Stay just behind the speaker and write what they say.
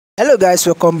Hello guys,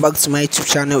 welcome back to my YouTube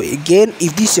channel again.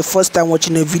 If this is your first time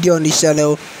watching a video on this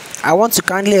channel, I want to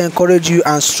kindly encourage you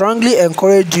and strongly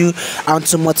encourage you and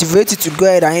to motivate you to go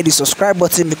ahead and hit the subscribe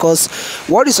button, because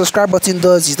what the subscribe button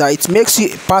does is that it makes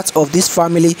you a part of this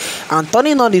family, and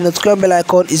turning on the notification bell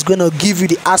icon is going to give you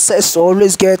the access to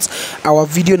always get our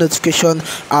video notification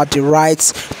at the right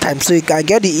time, so you can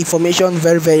get the information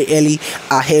very early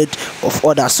ahead of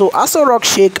others. So Aso Rock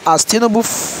shake as Tinubu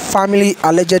family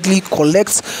allegedly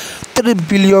collects 3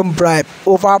 billion bribe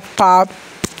over power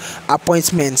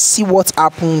appointment. See what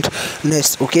happened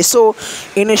next. Okay, so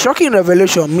in a shocking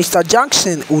revelation, Mr.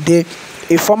 Jackson Ude,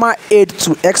 a former aide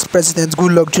to ex-president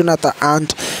Goodluck Jonathan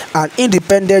and an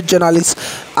independent journalist,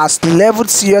 has leveled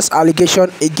serious allegation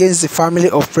against the family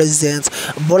of President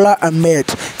Bola Ahmed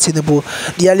Tinubu.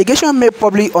 The allegation made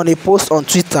public on a post on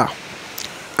Twitter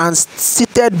and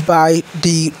stated by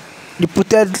the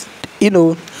reputed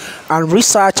and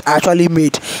research actually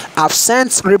made have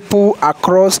sent ripple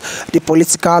across the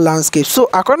political landscape. So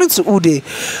according to Ude,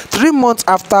 3 months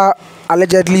after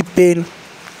allegedly paying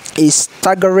a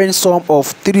staggering sum of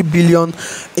 3 billion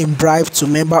in bribe to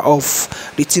members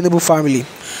of the Tinubu family,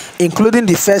 including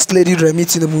the First Lady Remi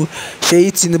Tinubu,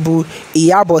 Sheyi Tinubu,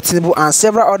 Iyabo Tinubu, and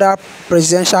several other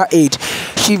presidential aides,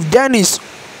 Chief Dennis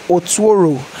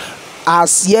Otuoro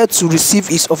has yet to receive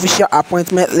his official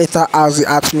appointment letter as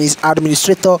the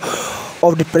administrator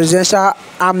of the Presidential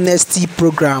Amnesty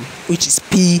Program, which is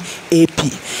PAP.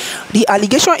 The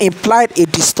allegation implied a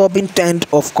disturbing trend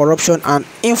of corruption and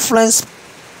influence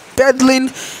peddling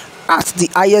at the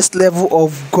highest level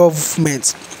of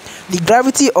government. The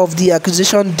gravity of the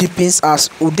accusation deepens as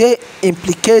Ude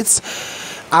implicates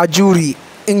Ajuri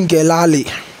Ngelale,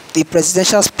 the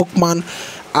presidential spokesman,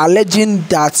 alleging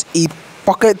that he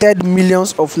pocketed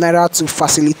millions of naira to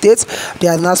facilitate the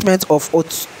announcement of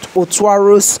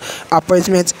Otuoro's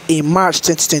appointment in March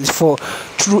 2024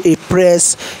 through a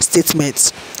press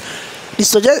statement.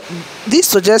 This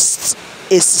suggests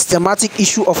a systematic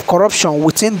issue of corruption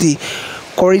within the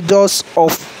corridors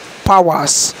of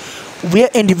powers, where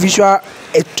individuals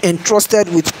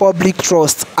entrusted with public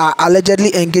trust are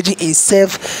allegedly engaging in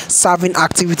self-serving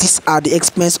activities at the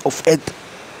expense of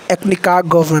ethnical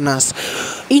governance.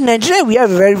 In Nigeria, we have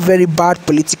very bad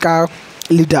political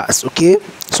leaders. Okay,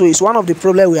 so it's one of the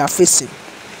problems we are facing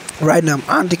right now,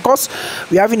 and because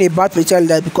we are having a bad political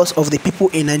leader because of the people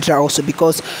in Nigeria also,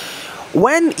 because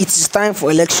when it is time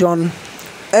for election,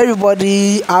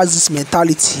 everybody has this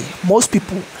mentality. Most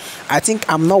people, I think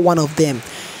I'm not one of them,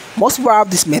 most people have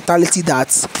this mentality that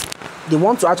they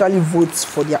want to actually vote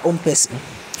for their own person.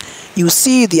 You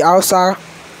see, the Hausa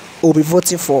will be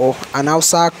voting for an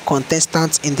Hausa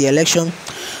contestant in the election,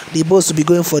 the Igbos will be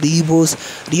going for the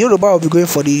Igbos, the Yoruba will be going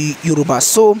for the Yoruba.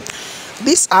 So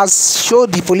this has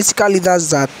showed the political leaders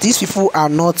that these people are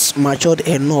not matured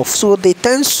enough. So they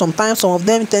tend, sometimes some of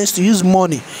them tends to use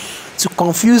money to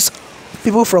confuse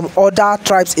people from other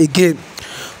tribes again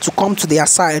to come to their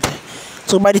side.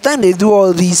 So by the time they do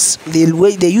all this, they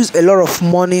use a lot of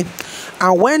money,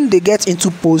 and when they get into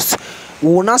post, we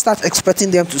will now start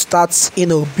expecting them to start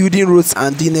building roads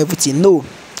and doing everything. No,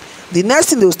 the next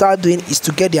thing they will start doing is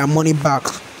to get their money back,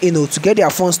 to get their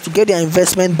funds, to get their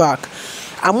investment back.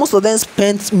 And most of them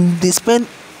spend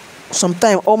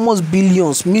sometimes almost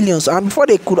billions, millions, and before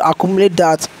they could accumulate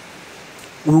that,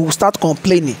 we will start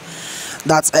complaining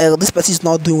that this person is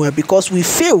not doing well, because we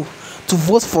fail to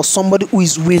vote for somebody who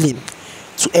is willing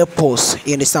to help us.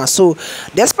 You understand? So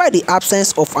despite the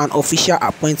absence of an official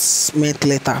appointment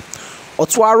letter,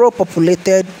 Otuoro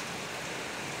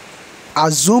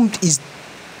assumed his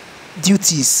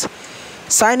duties,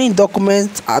 signing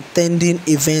documents, attending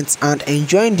events, and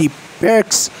enjoying the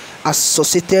perks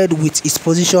associated with his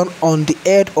position on the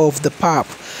head of the PAP.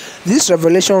 This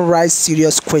revelation raises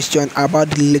serious questions about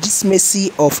the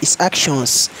legitimacy of his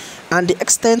actions and the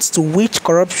extent to which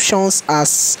corruption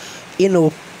has,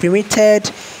 permeated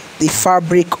the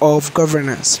fabric of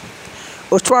governance.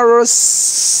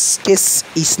 Otuoro's case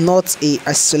is not an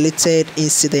isolated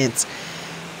incident,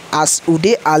 as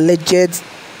Ude alleged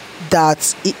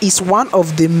that he is one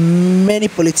of the many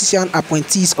politician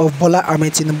appointees of Bola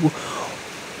Ahmed Tinubu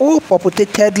who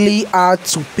purportedly had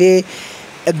to pay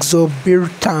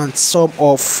exorbitant sum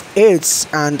of aides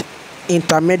and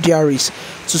intermediaries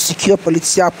to secure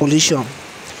political position.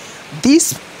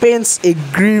 This paints a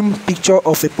grim picture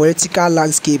of a political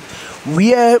landscape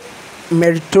where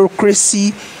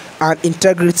meritocracy and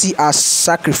integrity are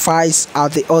sacrificed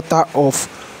at the altar of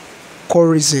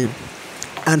coercion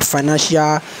and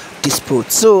financial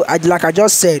dispute. So like I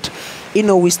just said, we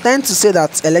tend to say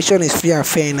that election is free and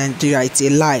fair in Nigeria. It's a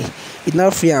lie. It's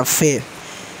not free and fair.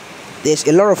 there's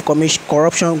a lot of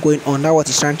corruption going on. That's what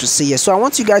he's trying to say here. So I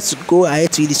want you guys to go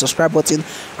ahead to hit the subscribe button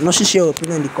and also share your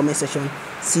opinion in the comment section.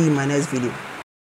 See you in my next video.